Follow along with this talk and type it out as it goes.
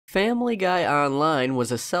Family Guy Online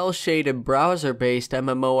was a cel-shaded browser-based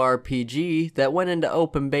MMORPG that went into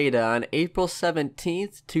open beta on April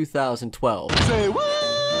 17th, 2012. Say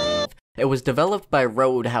what? It was developed by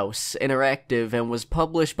Roadhouse Interactive and was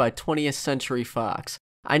published by 20th Century Fox.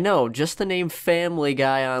 I know, just the name Family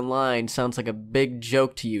Guy Online sounds like a big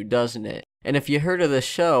joke to you, doesn't it? And if you heard of the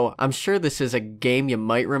show, I'm sure this is a game you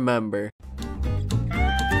might remember.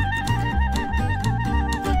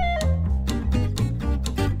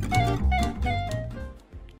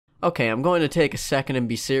 Okay, I'm going to take a second and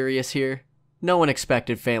be serious here. No one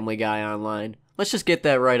expected Family Guy Online. Let's just get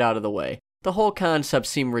that right out of the way. The whole concept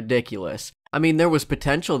seemed ridiculous. I mean, there was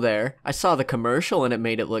potential there. I saw the commercial and it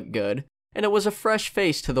made it look good. And it was a fresh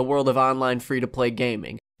face to the world of online free-to-play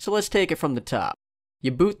gaming. So let's take it from the top.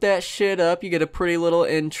 You boot that shit up, you get a pretty little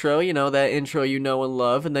intro, you know, that intro you know and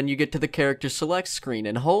love, and then you get to the character select screen,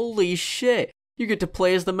 and holy shit! You get to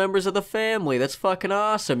play as the members of the family. That's fucking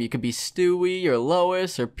awesome. You could be Stewie or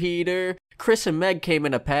Lois or Peter. Chris and Meg came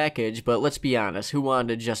in a package, but let's be honest, who wanted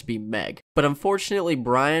to just be Meg? But unfortunately,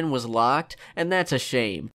 Brian was locked, and that's a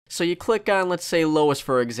shame. So you click on, let's say, Lois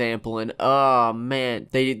for example, and oh man,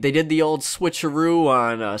 they did the old switcheroo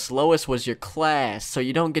on us. Lois was your class, so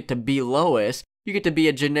you don't get to be Lois. You get to be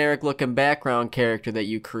a generic looking background character that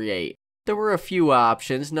you create. There were a few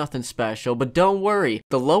options, nothing special, but don't worry,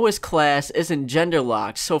 the Lois class isn't gender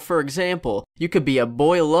locked, so for example, you could be a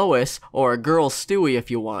boy Lois or a girl Stewie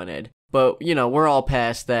if you wanted. But, you know, we're all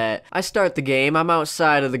past that. I start the game, I'm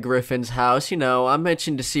outside of the Griffin's house, you know, I'm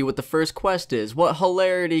itching to see what the first quest is. What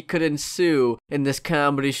hilarity could ensue in this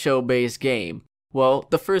comedy show-based game? Well,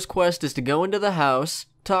 the first quest is to go into the house,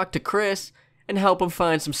 talk to Chris, and help him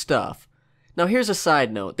find some stuff. Now here's a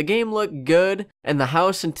side note, the game looked good, and the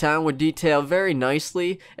house and town were detailed very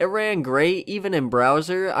nicely. It ran great, even in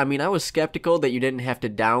browser. I mean, I was skeptical that you didn't have to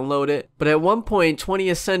download it, but at one point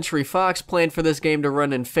 20th Century Fox planned for this game to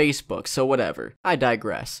run in Facebook, so whatever. I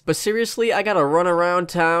digress. But seriously, I gotta run around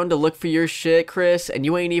town to look for your shit, Chris, and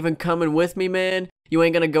you ain't even coming with me, man? You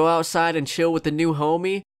ain't gonna go outside and chill with the new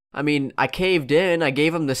homie? I mean, I caved in, I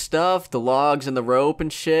gave him the stuff, the logs and the rope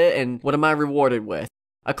and shit, and what am I rewarded with?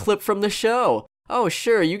 A clip from the show. Oh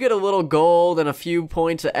sure, you get a little gold and a few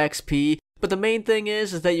points of XP, but the main thing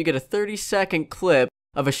is that you get a 30-second clip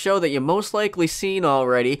of a show that you most likely seen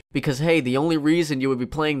already, because hey, the only reason you would be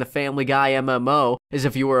playing the Family Guy MMO is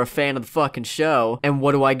if you were a fan of the fucking show. And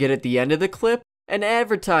what do I get at the end of the clip? An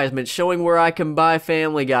advertisement showing where I can buy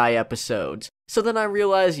Family Guy episodes. So then I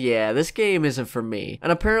realized, yeah, this game isn't for me.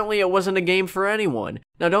 And apparently it wasn't a game for anyone.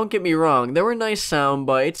 Now don't get me wrong, there were nice sound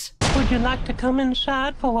bites. Would you like to come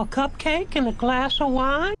inside for a cupcake and a glass of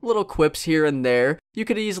wine? Little quips here and there. You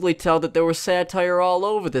could easily tell that there was satire all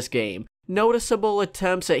over this game. Noticeable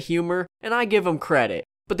attempts at humor, and I give them credit.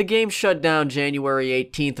 But the game shut down January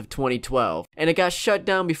 18th of 2012, and it got shut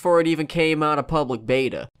down before it even came out of public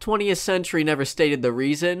beta. 20th Century never stated the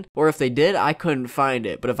reason, or if they did, I couldn't find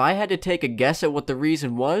it. But if I had to take a guess at what the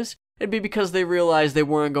reason was, it'd be because they realized they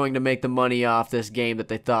weren't going to make the money off this game that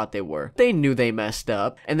they thought they were. They knew they messed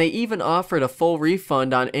up, and they even offered a full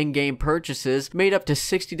refund on in-game purchases made up to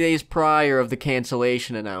 60 days prior of the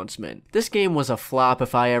cancellation announcement. This game was a flop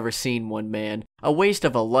if I ever seen one, man. A waste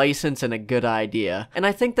of a license and a good idea. And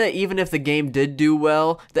I think that even if the game did do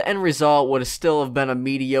well, the end result would still have been a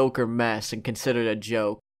mediocre mess and considered a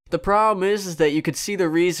joke. The problem is that you could see the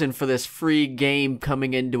reason for this free game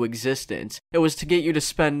coming into existence. It was to get you to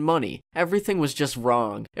spend money. Everything was just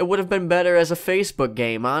wrong. It would have been better as a Facebook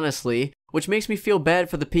game, honestly. Which makes me feel bad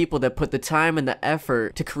for the people that put the time and the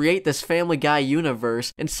effort to create this Family Guy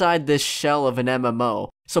universe inside this shell of an MMO.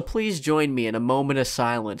 So please join me in a moment of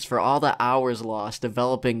silence for all the hours lost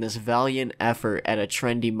developing this valiant effort at a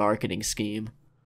trendy marketing scheme.